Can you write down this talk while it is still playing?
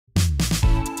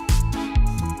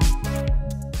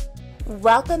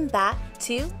Welcome back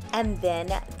to And Then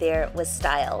There Was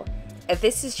Style. If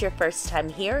this is your first time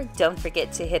here, don't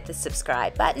forget to hit the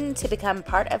subscribe button to become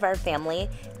part of our family.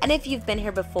 And if you've been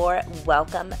here before,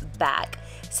 welcome back.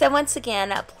 So once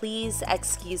again, please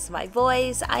excuse my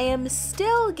voice. I am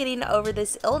still getting over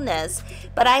this illness,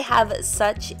 but I have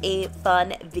such a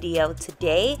fun video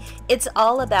today. It's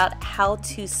all about how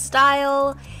to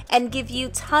style and give you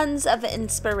tons of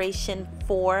inspiration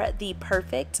for the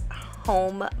perfect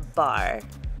home bar.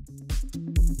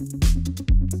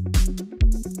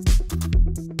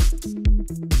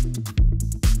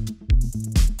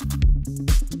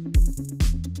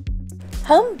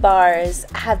 Home bars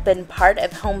have been part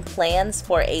of home plans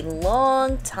for a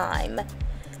long time.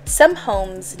 Some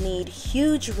homes need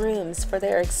huge rooms for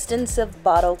their extensive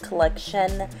bottle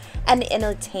collection and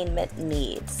entertainment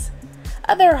needs.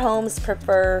 Other homes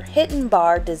prefer hidden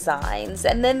bar designs,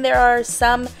 and then there are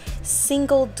some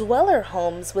single dweller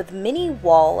homes with many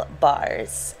wall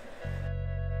bars.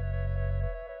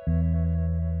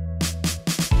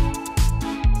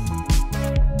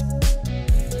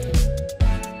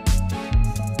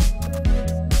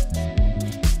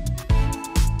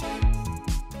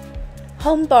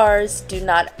 Home bars do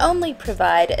not only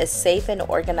provide a safe and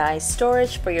organized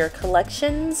storage for your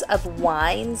collections of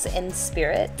wines and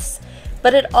spirits,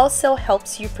 but it also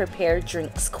helps you prepare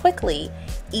drinks quickly,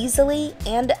 easily,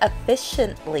 and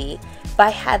efficiently by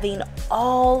having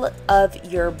all of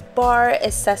your bar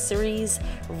accessories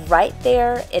right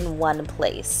there in one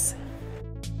place.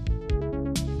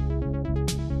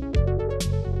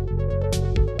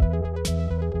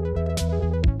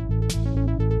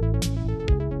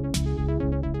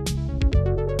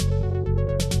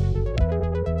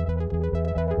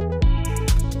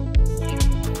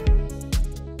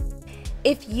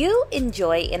 If you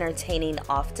enjoy entertaining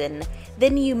often,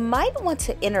 then you might want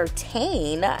to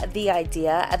entertain the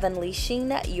idea of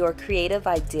unleashing your creative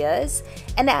ideas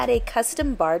and add a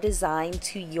custom bar design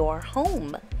to your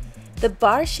home. The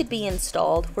bar should be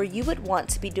installed where you would want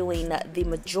to be doing the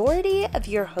majority of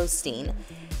your hosting.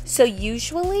 So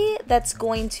usually that's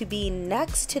going to be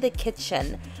next to the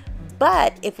kitchen.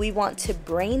 But if we want to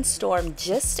brainstorm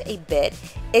just a bit,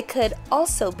 it could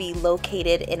also be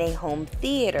located in a home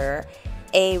theater,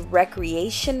 a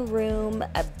recreation room,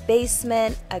 a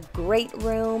basement, a great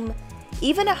room,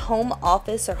 even a home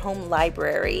office or home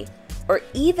library, or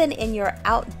even in your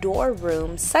outdoor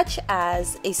room such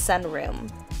as a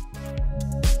sunroom.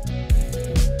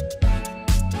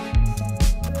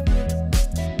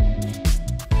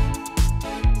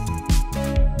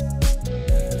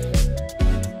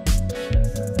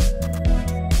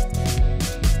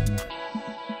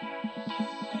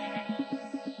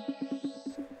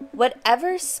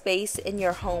 Whatever space in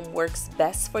your home works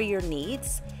best for your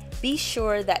needs, be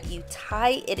sure that you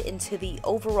tie it into the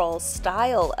overall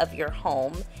style of your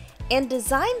home and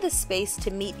design the space to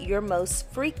meet your most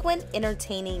frequent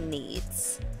entertaining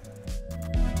needs.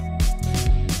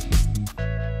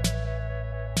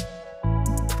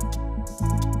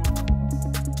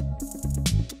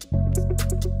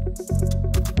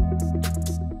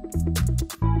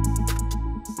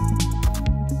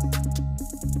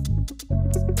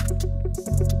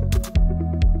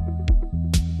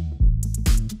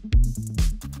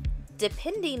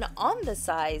 Depending on the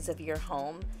size of your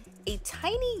home, a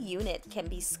tiny unit can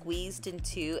be squeezed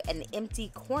into an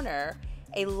empty corner.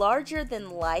 A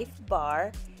larger-than-life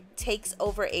bar takes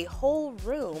over a whole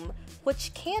room,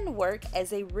 which can work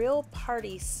as a real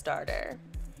party starter.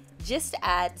 Just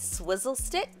add swizzle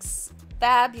sticks,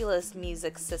 fabulous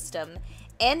music system,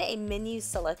 and a menu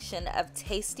selection of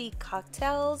tasty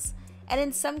cocktails, and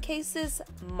in some cases,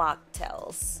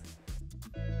 mocktails.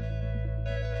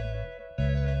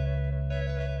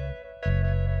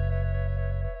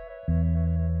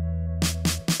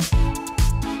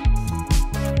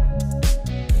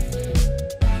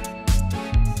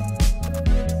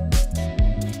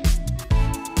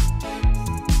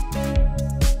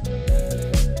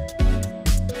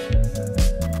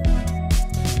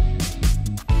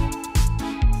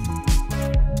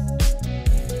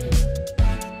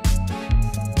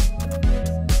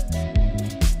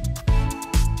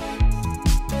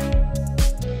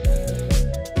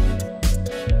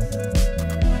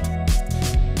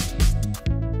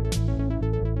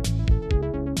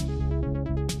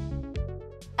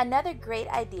 Another great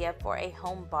idea for a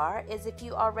home bar is if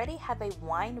you already have a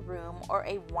wine room or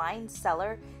a wine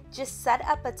cellar, just set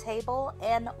up a table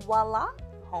and voila,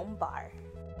 home bar.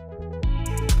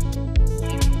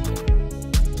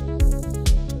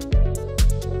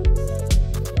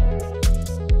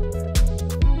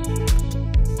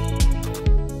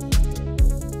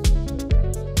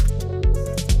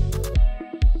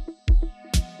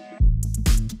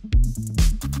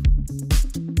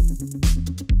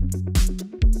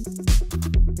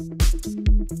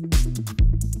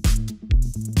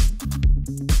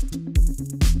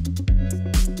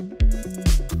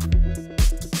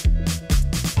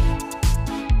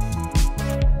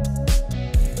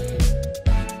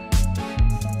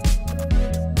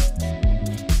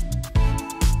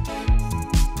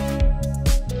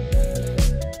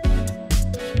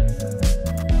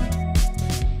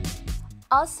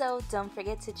 Also, don't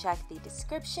forget to check the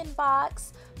description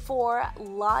box for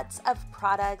lots of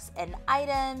products and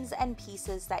items and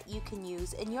pieces that you can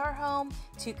use in your home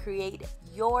to create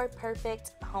your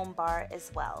perfect home bar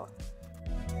as well.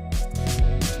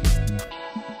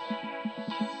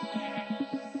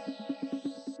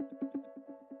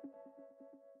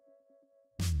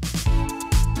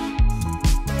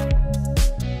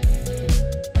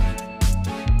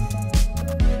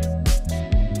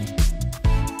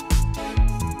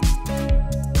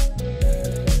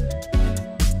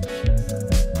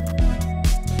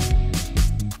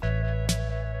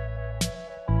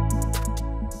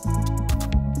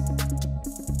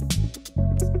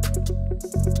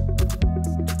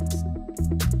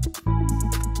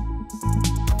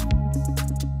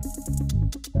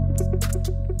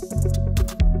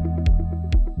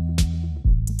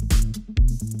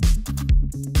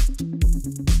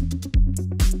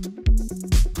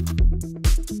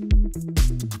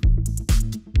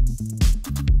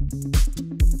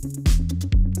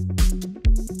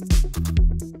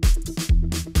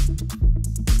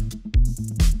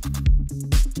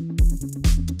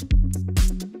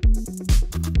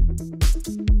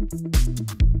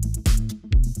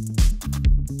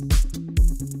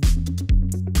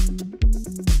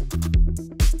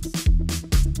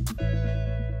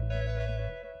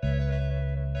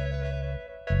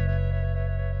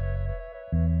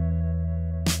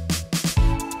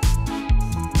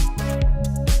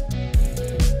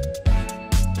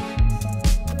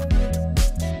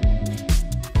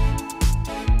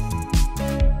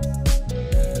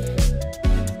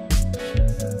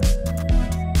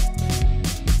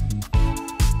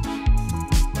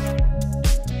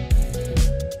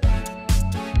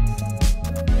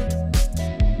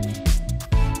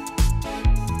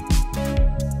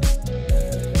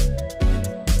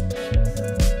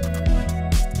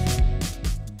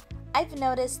 I've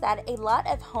noticed that a lot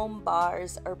of home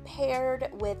bars are paired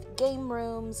with game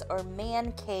rooms or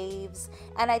man caves,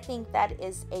 and I think that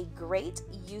is a great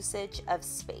usage of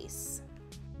space.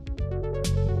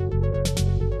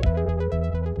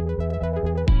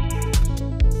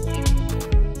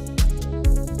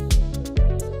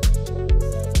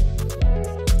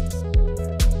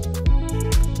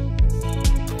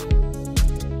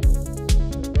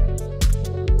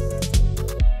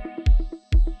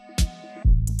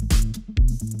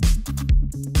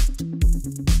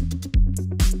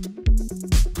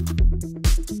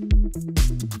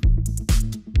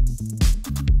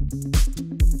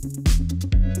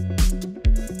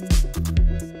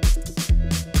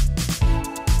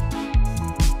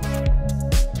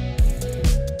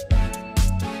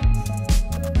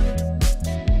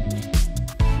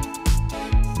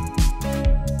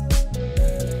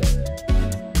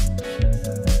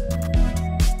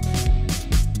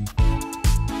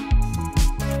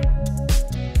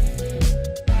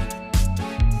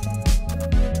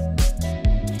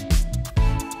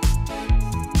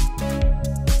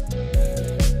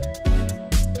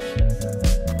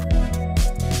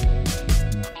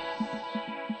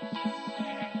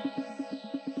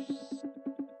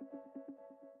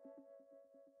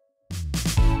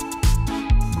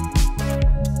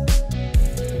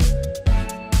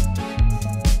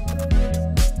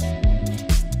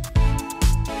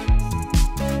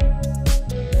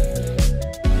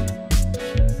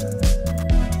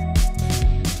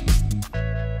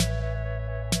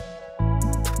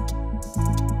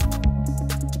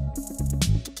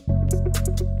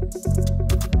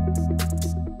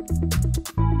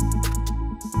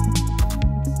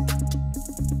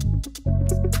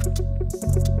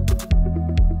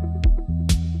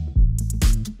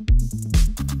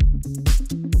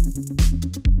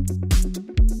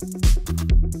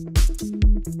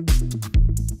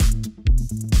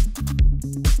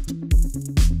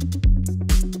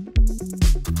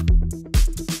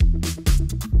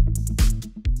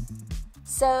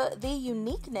 So the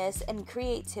uniqueness and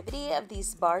creativity of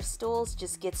these bar stools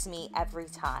just gets me every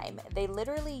time. They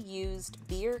literally used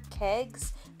beer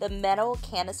kegs, the metal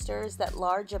canisters that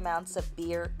large amounts of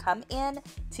beer come in,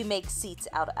 to make seats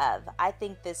out of. I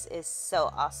think this is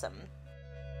so awesome.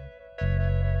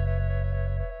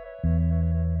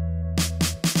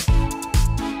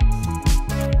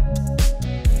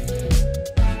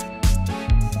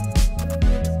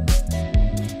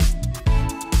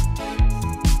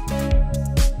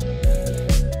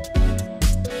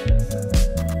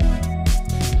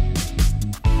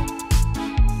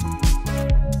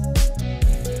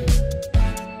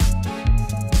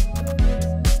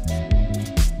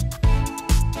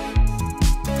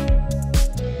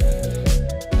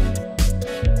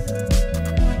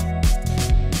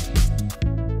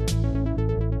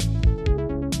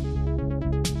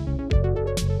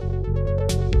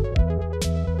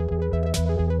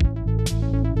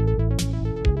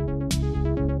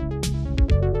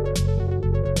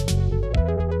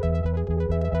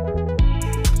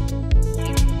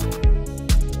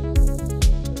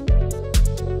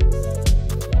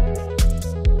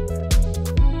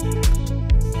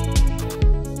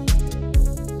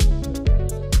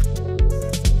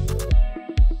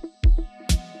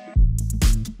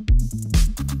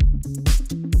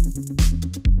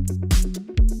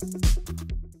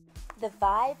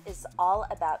 vibe is all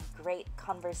about great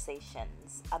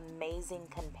conversations, amazing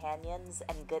companions,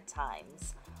 and good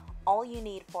times. All you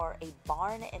need for a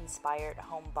barn-inspired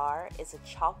home bar is a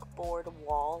chalkboard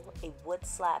wall, a wood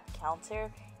slab counter,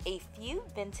 a few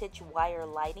vintage wire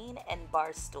lighting, and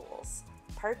bar stools.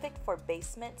 Perfect for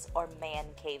basements or man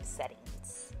cave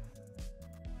settings.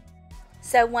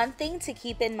 So one thing to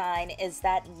keep in mind is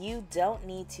that you don't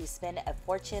need to spend a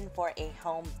fortune for a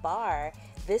home bar.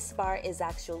 This bar is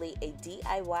actually a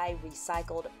DIY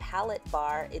recycled pallet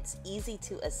bar. It's easy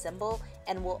to assemble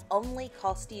and will only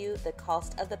cost you the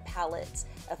cost of the pallets,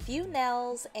 a few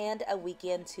nails, and a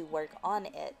weekend to work on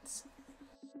it.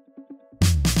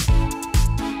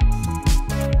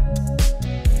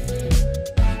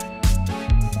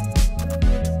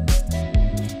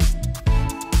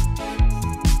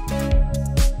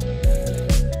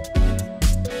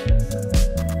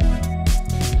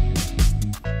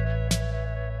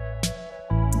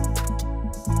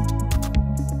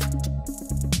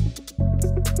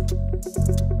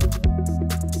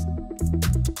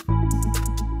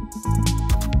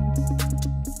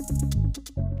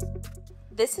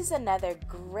 This is another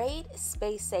great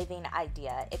space-saving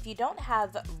idea. If you don't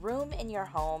have room in your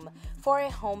home for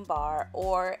a home bar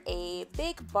or a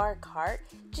big bar cart,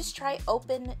 just try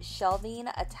open shelving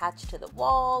attached to the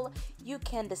wall. You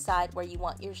can decide where you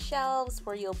want your shelves,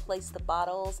 where you'll place the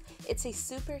bottles. It's a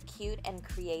super cute and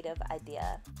creative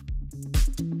idea.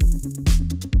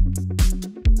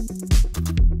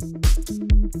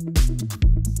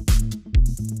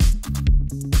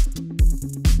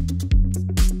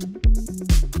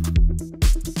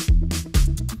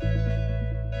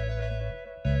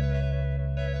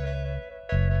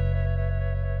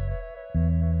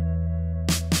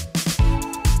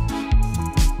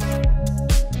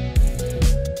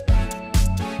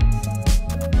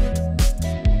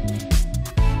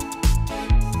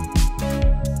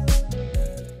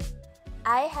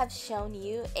 I have shown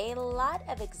you a lot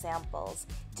of examples.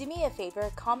 Do me a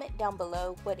favor, comment down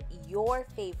below what your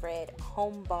favorite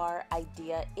home bar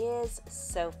idea is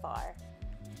so far.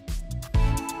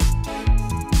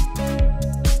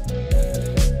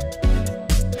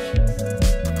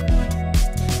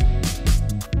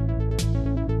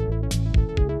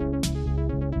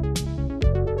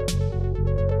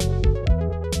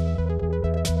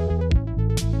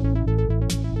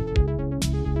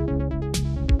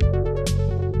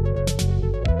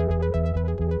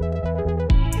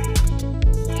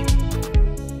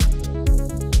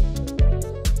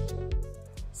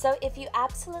 So if you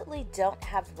absolutely don't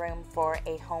have room for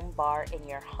a home bar in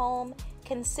your home,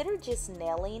 consider just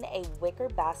nailing a wicker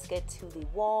basket to the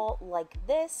wall like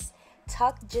this.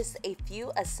 Tuck just a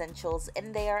few essentials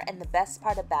in there, and the best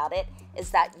part about it is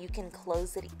that you can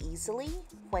close it easily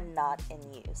when not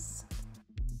in use.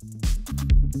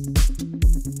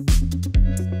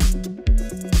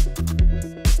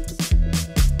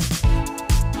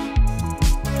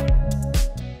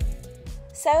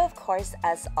 So of course,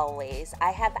 as always,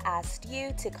 I have asked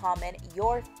you to comment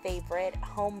your favorite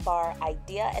home bar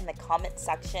idea in the comment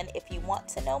section if you want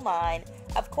to know mine.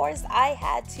 Of course, I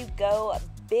had to go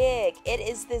big. It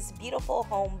is this beautiful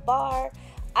home bar.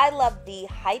 I love the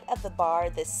height of the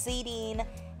bar, the seating,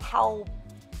 how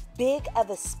big of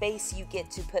a space you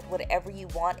get to put whatever you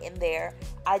want in there.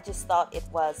 I just thought it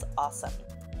was awesome.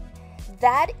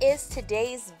 That is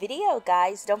today's video,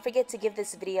 guys. Don't forget to give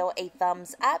this video a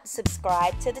thumbs up,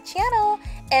 subscribe to the channel,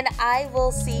 and I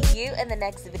will see you in the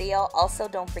next video. Also,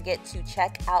 don't forget to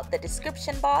check out the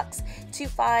description box to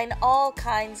find all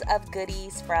kinds of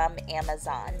goodies from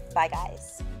Amazon. Bye,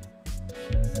 guys.